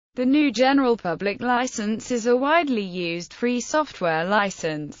The GNU General Public License is a widely used free software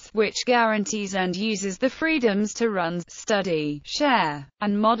license, which guarantees end users the freedoms to run, study, share,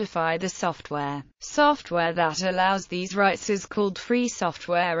 and modify the software. Software that allows these rights is called free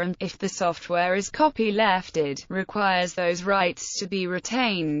software, and, if the software is copylefted, requires those rights to be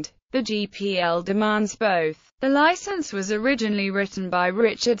retained. The GPL demands both. The license was originally written by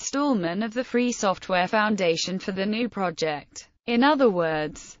Richard Stallman of the Free Software Foundation for the GNU project. In other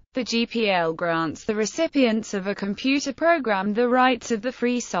words, the GPL grants the recipients of a computer program the rights of the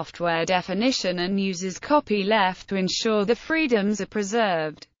free software definition and uses copyleft to ensure the freedoms are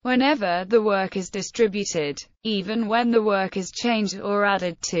preserved whenever the work is distributed, even when the work is changed or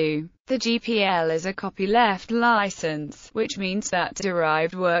added to. The GPL is a copyleft license, which means that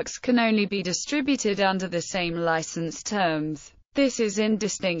derived works can only be distributed under the same license terms. This is in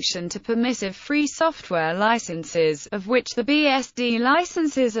distinction to permissive free software licenses, of which the BSD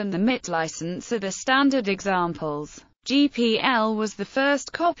licenses and the MIT license are the standard examples. GPL was the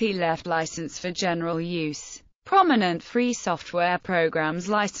first copyleft license for general use. Prominent free software programs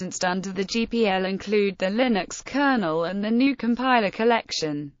licensed under the GPL include the Linux kernel and the GNU compiler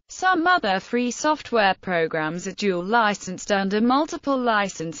collection. Some other free software programs are dual licensed under multiple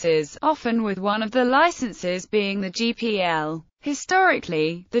licenses, often with one of the licenses being the GPL.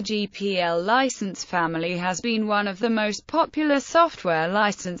 Historically, the GPL license family has been one of the most popular software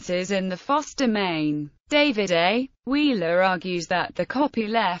licenses in the FOSS domain. David A. Wheeler argues that the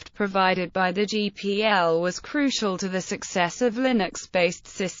copyleft provided by the GPL was crucial to the success of Linux-based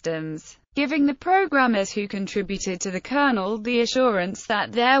systems, giving the programmers who contributed to the kernel the assurance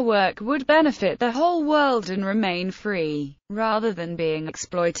that their work would benefit the whole world and remain free, rather than being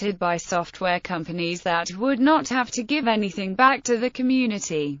exploited by software companies that would not have to give anything back to the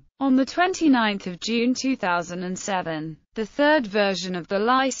community. On the 29th of June 2007, the third version of the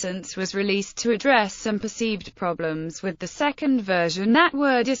license was released to address some perceived problems with the second version that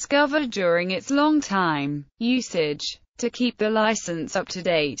were discovered during its long-time usage. To keep the license up to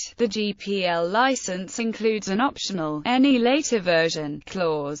date, the GPL license includes an optional "any later version"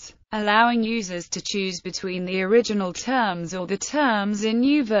 clause, allowing users to choose between the original terms or the terms in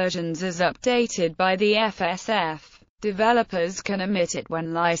new versions as updated by the FSF. Developers can omit it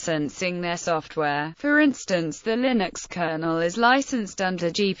when licensing their software. For instance, the Linux kernel is licensed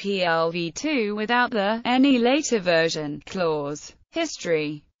under GPL v2 without the "any later version" clause.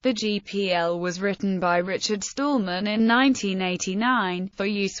 History. The GPL was written by Richard Stallman in 1989, for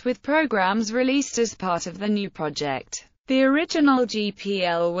use with programs released as part of the GNU project. The original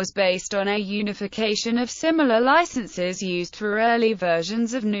GPL was based on a unification of similar licenses used for early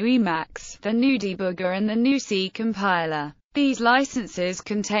versions of GNU Emacs, the GNU debugger and the GNU C compiler. These licenses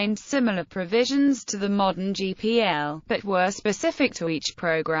contained similar provisions to the modern GPL, but were specific to each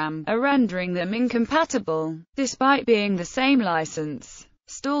program, rendering them incompatible, despite being the same license.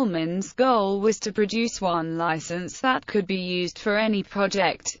 Stallman's goal was to produce one license that could be used for any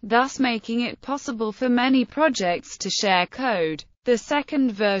project, thus making it possible for many projects to share code. The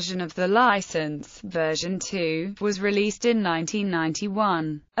second version of the license, version 2, was released in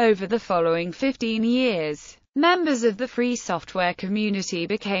 1991. Over the following 15 years, members of the free software community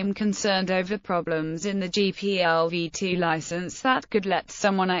became concerned over problems in the GPL v2 license that could let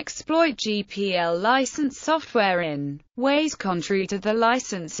someone exploit GPL licensed software in ways contrary to the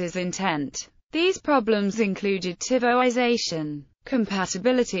license's intent. These problems included TiVoization,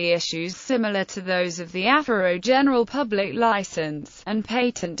 compatibility issues similar to those of the GNU General Public License, and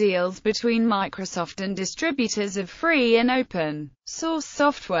patent deals between Microsoft and distributors of free and open source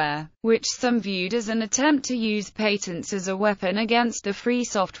software, which some viewed as an attempt to use patents as a weapon against the free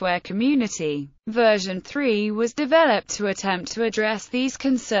software community. Version 3 was developed to attempt to address these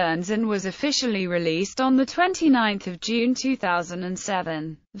concerns and was officially released on the 29th of June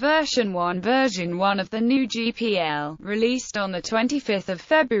 2007. Version 1 of the GNU GPL, released on the 25th of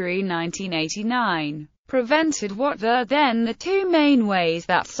February 1989, prevented what were then the two main ways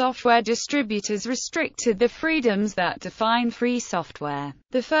that software distributors restricted the freedoms that define free software.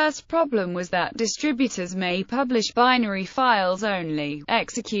 The first problem was that distributors may publish binary files only,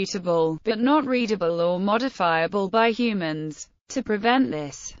 executable, but not readable or modifiable by humans. To prevent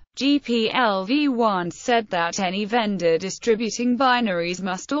this, GPL v1 said that any vendor distributing binaries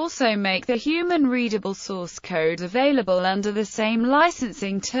must also make the human-readable source code available under the same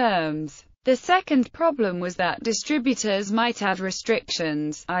licensing terms. The second problem was that distributors might add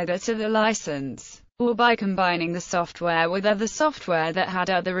restrictions, either to the license, or by combining the software with other software that had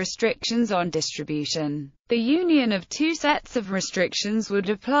other restrictions on distribution. The union of two sets of restrictions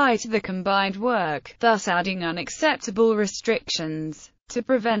would apply to the combined work, thus adding unacceptable restrictions. To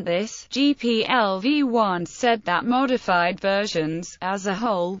prevent this, GPL v1 said that modified versions, as a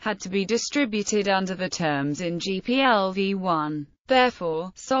whole, had to be distributed under the terms in GPL v1.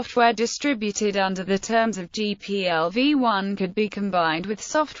 Therefore, software distributed under the terms of GPL v1 could be combined with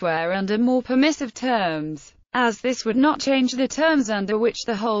software under more permissive terms, as this would not change the terms under which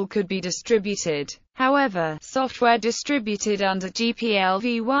the whole could be distributed. However, software distributed under GPL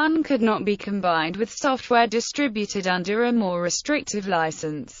v1 could not be combined with software distributed under a more restrictive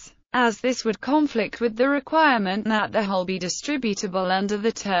license, as this would conflict with the requirement that the whole be distributable under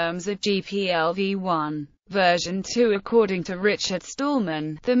the terms of GPL v1. Version 2. According to Richard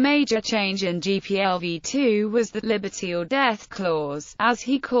Stallman, the major change in GPL v2 was the liberty or death clause, as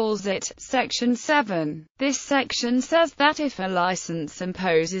he calls it, Section 7. This section says that if a license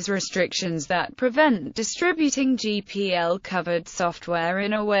imposes restrictions that prevent distributing GPL-covered software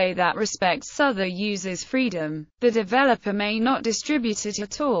in a way that respects other users' freedom, the developer may not distribute it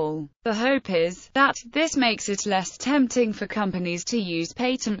at all. The hope is that this makes it less tempting for companies to use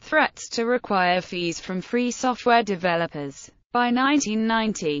patent threats to require fees from free software developers. By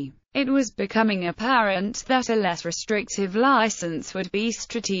 1990, it was becoming apparent that a less restrictive license would be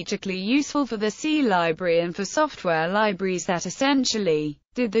strategically useful for the C library and for software libraries that essentially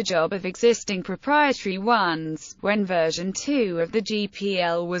did the job of existing proprietary ones. When version 2 of the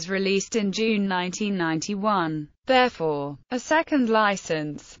GPL was released in June 1991, therefore, a second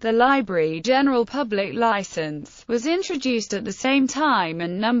license, the Library General Public License, was introduced at the same time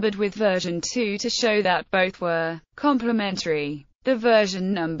and numbered with version 2 to show that both were complementary. The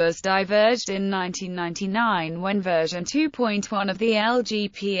version numbers diverged in 1999 when version 2.1 of the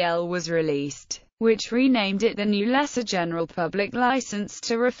LGPL was released, which renamed it the New Lesser General Public License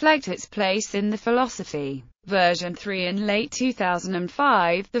to reflect its place in the philosophy. Version 3. In late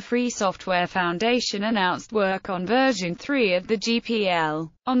 2005, the Free Software Foundation announced work on version 3 of the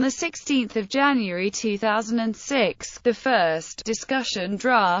GPL. On 16 January 2006, the first discussion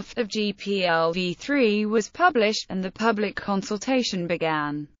draft of GPL v3 was published, and the public consultation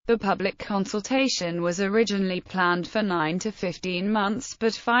began. The public consultation was originally planned for 9 to 15 months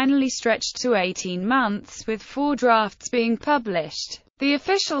but finally stretched to 18 months, with 4 drafts being published. The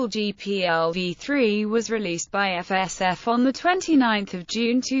official GPL v3 was released by FSF on 29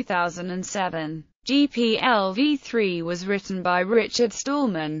 June 2007. GPL v3 was written by Richard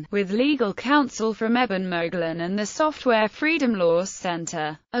Stallman, with legal counsel from Eben Moglen and the Software Freedom Law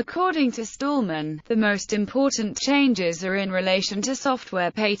Center. According to Stallman, the most important changes are in relation to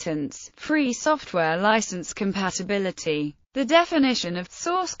software patents, free software license compatibility, the definition of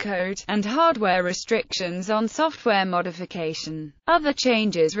source code, and hardware restrictions on software modification. Other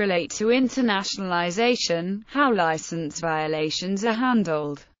changes relate to internationalization, how license violations are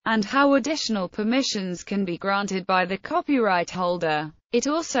handled, and how additional permissions can be granted by the copyright holder. It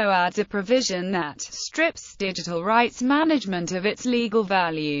also adds a provision that strips digital rights management of its legal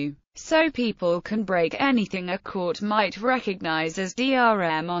value, so people can break anything a court might recognize as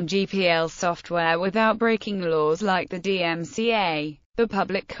DRM on GPL software without breaking laws like the DMCA. The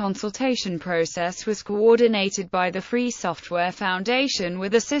public consultation process was coordinated by the Free Software Foundation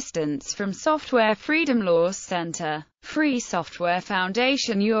with assistance from Software Freedom Law Center, Free Software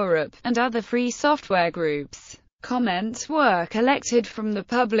Foundation Europe, and other free software groups. Comments were collected from the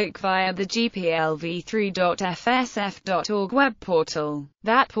public via the gplv3.fsf.org web portal.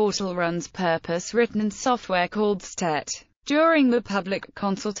 That portal runs purpose-written software called STET. During the public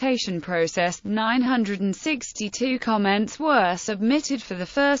consultation process, 962 comments were submitted for the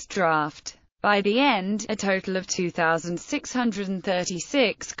first draft. By the end, a total of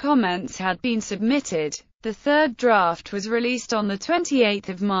 2,636 comments had been submitted. The third draft was released on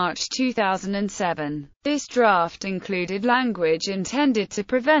 28 March 2007. This draft included language intended to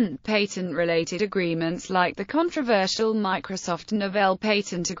prevent patent-related agreements like the controversial Microsoft Novell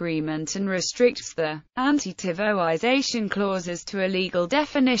patent agreement and restricts the anti-TiVoization clauses to a legal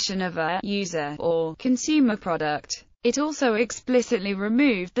definition of a user or consumer product. It also explicitly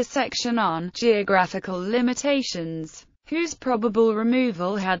removed the section on geographical limitations, whose probable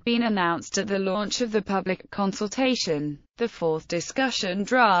removal had been announced at the launch of the public consultation. The fourth discussion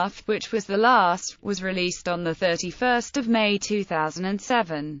draft, which was the last, was released on 31 May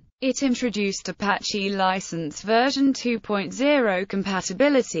 2007. It introduced Apache License version 2.0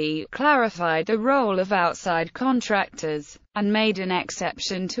 compatibility, clarified the role of outside contractors, and made an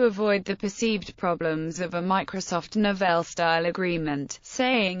exception to avoid the perceived problems of a Microsoft Novell-style agreement,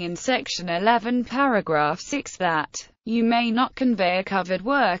 saying in Section 11 paragraph 6 that you may not convey a covered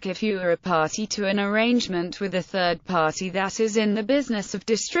work if you are a party to an arrangement with a third party that is in the business of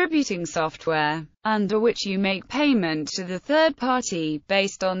distributing software. under which you make payment to the third party,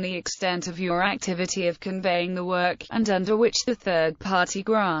 based on the extent of your activity of conveying the work, and under which the third party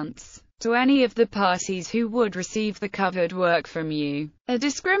grants, to any of the parties who would receive the covered work from you, a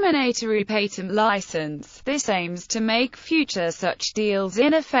discriminatory patent license. This aims to make future such deals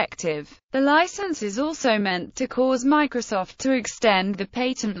ineffective. The license is also meant to cause Microsoft to extend the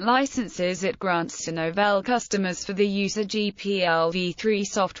patent licenses it grants to Novell customers for the use of GPL-v3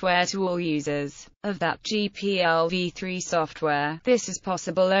 software to all users of that GPL-v3 software. This is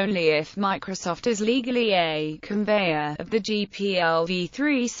possible only if Microsoft is legally a conveyor of the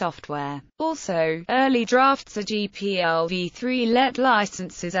GPL-v3 software. Also, early drafts of GPL-v3 let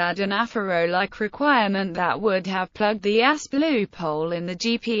licenses add an Afero-like requirement that would have plugged the ASP loophole in the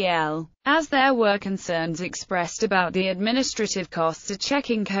GPL. As there were concerns expressed about the administrative costs of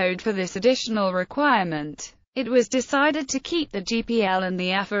checking code for this additional requirement, it was decided to keep the GPL and the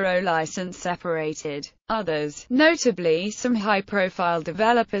Afero license separated. Others, notably some high-profile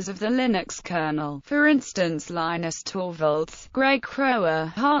developers of the Linux kernel, for instance Linus Torvalds, Greg Crower,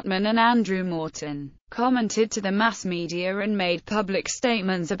 Hartman and Andrew Morton, commented to the mass media and made public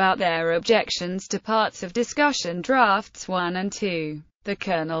statements about their objections to parts of discussion drafts 1 and 2. The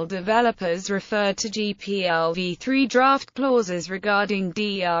kernel developers referred to GPL-v3 draft clauses regarding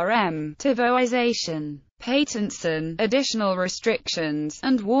DRM, TiVoization, patents, additional restrictions,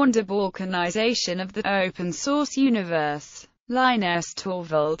 and warned of balkanization of the open-source universe. Linus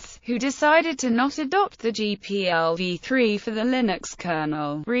Torvalds, who decided to not adopt the GPL-v3 for the Linux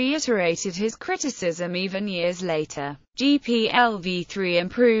kernel, reiterated his criticism even years later. GPL-v3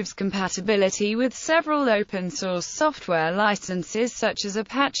 improves compatibility with several open-source software licenses such as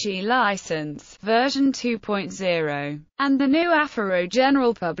Apache License, version 2.0, and the new Afero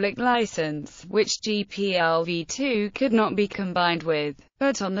General Public License, which GPL-v2 could not be combined with.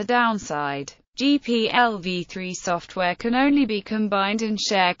 But on the downside, GPL-v3 software can only be combined and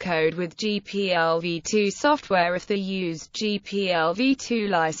share code with GPL-v2 software if the used GPL-v2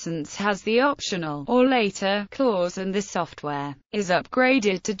 license has the optional, or later, clause and the software is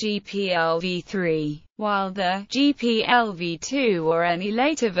upgraded to GPL-v3, while the GPL-v2 or any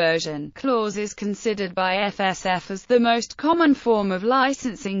later version clause is considered by FSF as the most common form of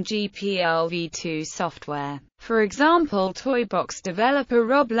licensing GPL-v2 software. For example, Toybox developer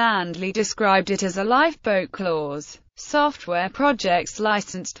Rob Landley described it as a lifeboat clause. Software projects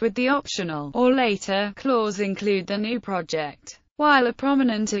licensed with the optional, or later, clause include the new project, while a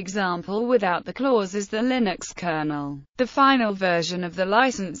prominent example without the clause is the Linux kernel. The final version of the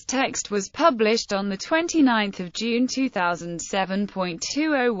license text was published on 29 June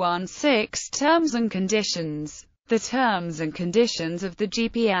 2007.2016 Terms and Conditions. The terms and conditions of the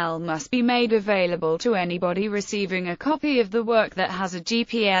GPL must be made available to anybody receiving a copy of the work that has a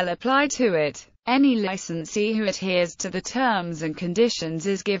GPL applied to it. Any licensee who adheres to the terms and conditions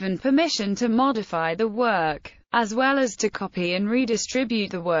is given permission to modify the work, as well as to copy and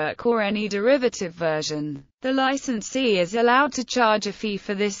redistribute the work or any derivative version. The licensee is allowed to charge a fee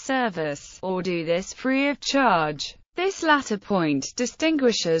for this service, or do this free of charge. This latter point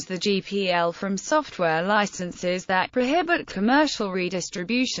distinguishes the GPL from software licenses that prohibit commercial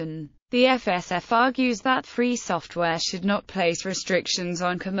redistribution. The FSF argues that free software should not place restrictions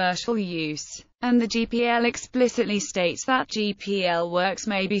on commercial use, and the GPL explicitly states that GPL works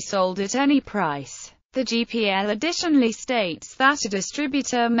may be sold at any price. The GPL additionally states that a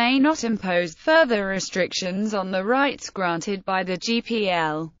distributor may not impose further restrictions on the rights granted by the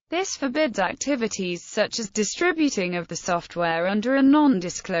GPL. This forbids activities such as distributing of the software under a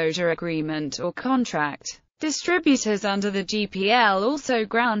non-disclosure agreement or contract. Distributors under the GPL also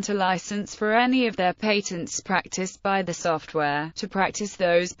grant a license for any of their patents practiced by the software, to practice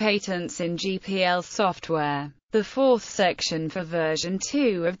those patents in GPL software. The fourth section for version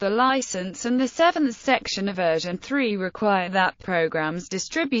 2 of the license and the seventh section of version 3 require that programs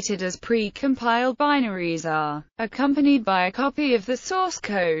distributed as pre-compiled binaries are accompanied by a copy of the source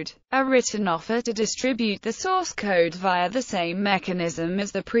code. A written offer to distribute the source code via the same mechanism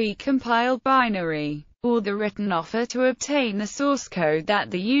as the pre-compiled binary, or the written offer to obtain the source code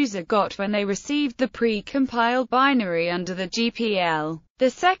that the user got when they received the pre-compiled binary under the GPL. The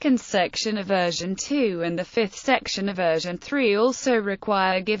second section of version 2 and the fifth section of version 3 also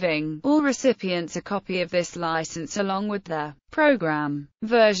require giving all recipients a copy of this license along with the program.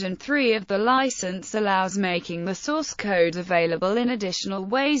 Version 3 of the license allows making the source code available in additional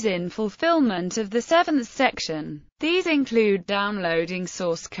ways in fulfillment of the seventh section. These include downloading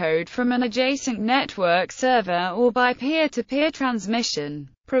source code from an adjacent network server or by peer-to-peer transmission.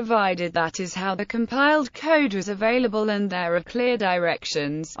 provided that is how the compiled code was available and there are clear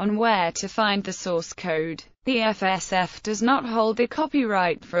directions on where to find the source code. The FSF does not hold the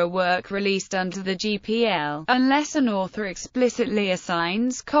copyright for a work released under the GPL, unless an author explicitly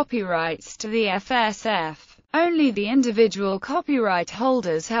assigns copyrights to the FSF. Only the individual copyright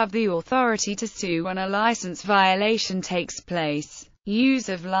holders have the authority to sue when a license violation takes place. Use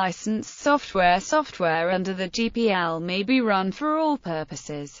of licensed software under the GPL may be run for all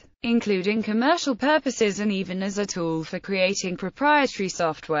purposes, including commercial purposes and even as a tool for creating proprietary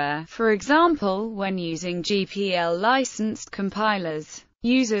software. For example, when using GPL-licensed compilers,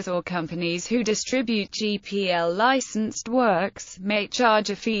 users or companies who distribute GPL-licensed works may charge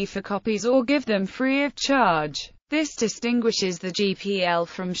a fee for copies or give them free of charge. This distinguishes the GPL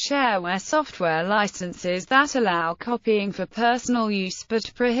from shareware software licenses that allow copying for personal use but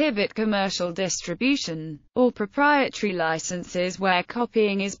prohibit commercial distribution, or proprietary licenses where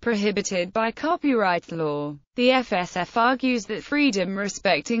copying is prohibited by copyright law. The FSF argues that freedom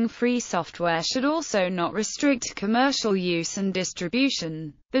respecting free software should also not restrict commercial use and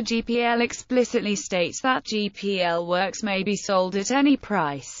distribution. The GPL explicitly states that GPL works may be sold at any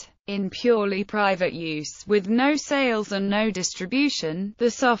price. In purely private use, with no sales and no distribution, the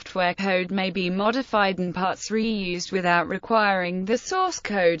software code may be modified and parts reused without requiring the source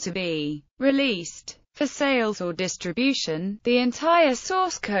code to be released. For sales or distribution, the entire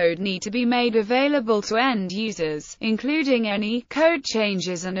source code need to be made available to end users, including any code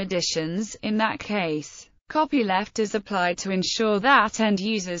changes and additions. In that case, copyleft is applied to ensure that end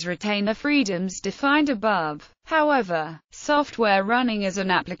users retain the freedoms defined above. However, software running as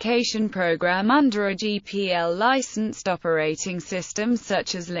an application program under a GPL-licensed operating system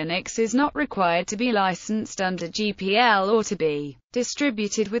such as Linux is not required to be licensed under GPL or to be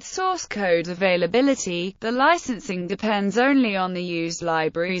distributed with source code availability. The licensing depends only on the used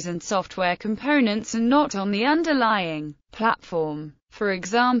libraries and software components and not on the underlying platform. For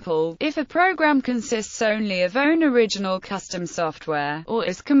example, if a program consists only of own original custom software, or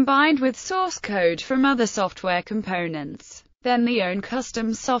is combined with source code from other software components, then the own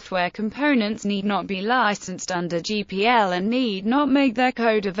custom software components need not be licensed under GPL and need not make their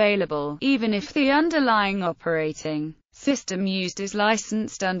code available, even if the underlying operating system used is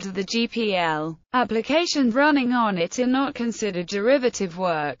licensed under the GPL. Applications running on it are not considered derivative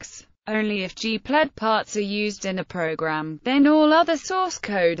works. Only if GPL parts are used in a program, then all other source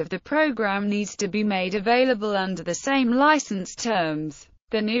code of the program needs to be made available under the same license terms.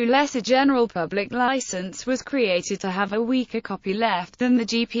 The new lesser general public license was created to have a weaker copyleft than the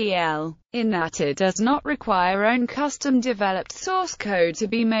GPL, in that it does not require own custom-developed source code to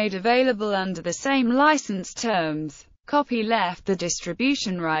be made available under the same license terms. Copyleft: the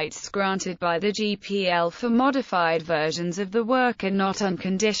distribution rights granted by the GPL for modified versions of the work are not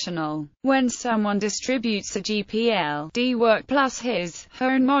unconditional. When someone distributes a GPL-D work plus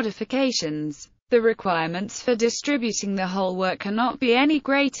his/her own modifications, the requirements for distributing the whole work cannot be any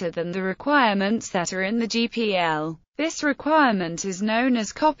greater than the requirements that are in the GPL. This requirement is known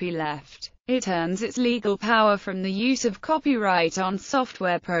as copyleft. It earns its legal power from the use of copyright on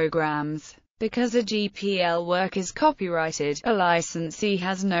software programs. Because a GPL work is copyrighted, a licensee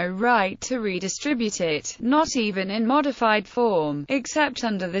has no right to redistribute it, not even in modified form, except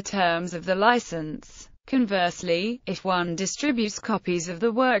under the terms of the license. Conversely, if one distributes copies of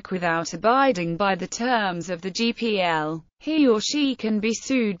the work without abiding by the terms of the GPL, he or she can be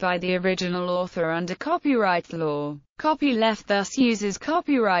sued by the original author under copyright law. Copyleft thus uses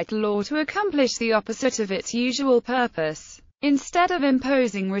copyright law to accomplish the opposite of its usual purpose. Instead of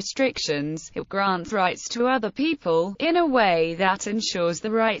imposing restrictions, it grants rights to other people, in a way that ensures the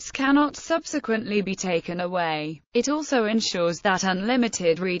rights cannot subsequently be taken away. It also ensures that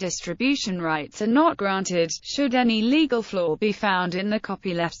unlimited redistribution rights are not granted, should any legal flaw be found in the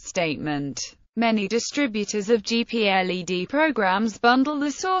copyleft statement. Many distributors of GPL-ED programs bundle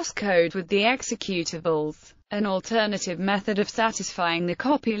the source code with the executables. An alternative method of satisfying the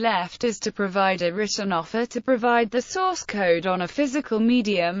copyleft is to provide a written offer to provide the source code on a physical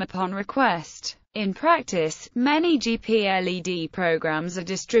medium upon request. In practice, many GPL-ED programs are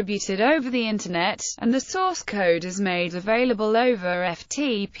distributed over the Internet, and the source code is made available over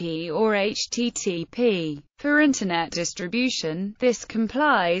FTP or HTTP. For Internet distribution, this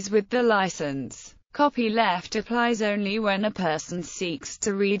complies with the license. Copyleft applies only when a person seeks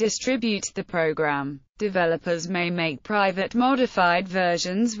to redistribute the program. Developers may make private modified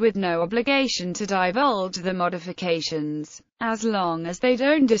versions with no obligation to divulge the modifications, as long as they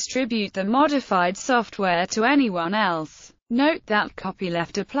don't distribute the modified software to anyone else. Note that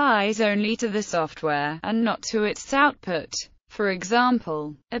copyleft applies only to the software, and not to its output. For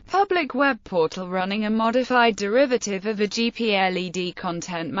example, a public web portal running a modified derivative of a GPLED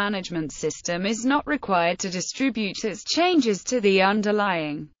content management system is not required to distribute its changes to the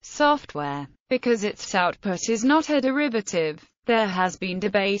underlying software, because its output is not a derivative. There has been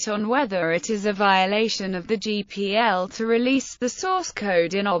debate on whether it is a violation of the GPL to release the source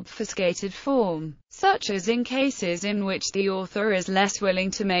code in obfuscated form, such as in cases in which the author is less willing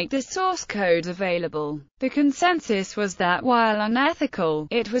to make the source code available. The consensus was that while unethical,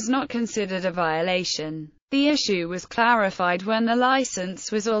 it was not considered a violation. The issue was clarified when the license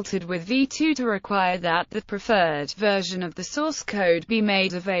was altered with v2 to require that the preferred version of the source code be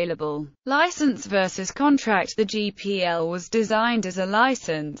made available. License versus contract. The GPL was designed as a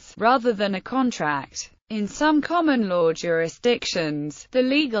license, rather than a contract. In some common law jurisdictions, the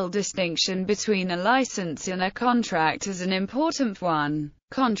legal distinction between a license and a contract is an important one.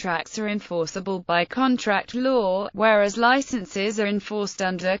 Contracts are enforceable by contract law, whereas licenses are enforced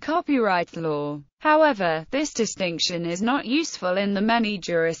under copyright law. However, this distinction is not useful in the many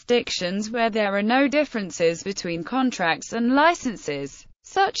jurisdictions where there are no differences between contracts and licenses,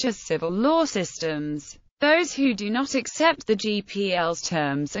 such as civil law systems. Those who do not accept the GPL's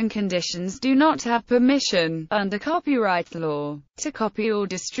terms and conditions do not have permission, under copyright law, to copy or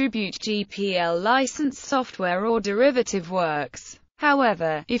distribute GPL licensed software or derivative works.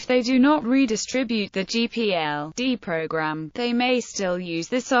 However, if they do not redistribute the GPL program, they may still use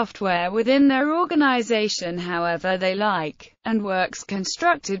the software within their organization however they like, and works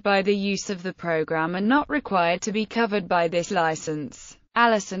constructed by the use of the program are not required to be covered by this license.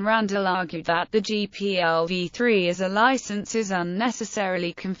 Alison Randall argued that the GPL v3 as a license is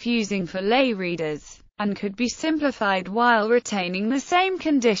unnecessarily confusing for lay readers, and could be simplified while retaining the same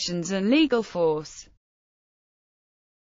conditions and legal force.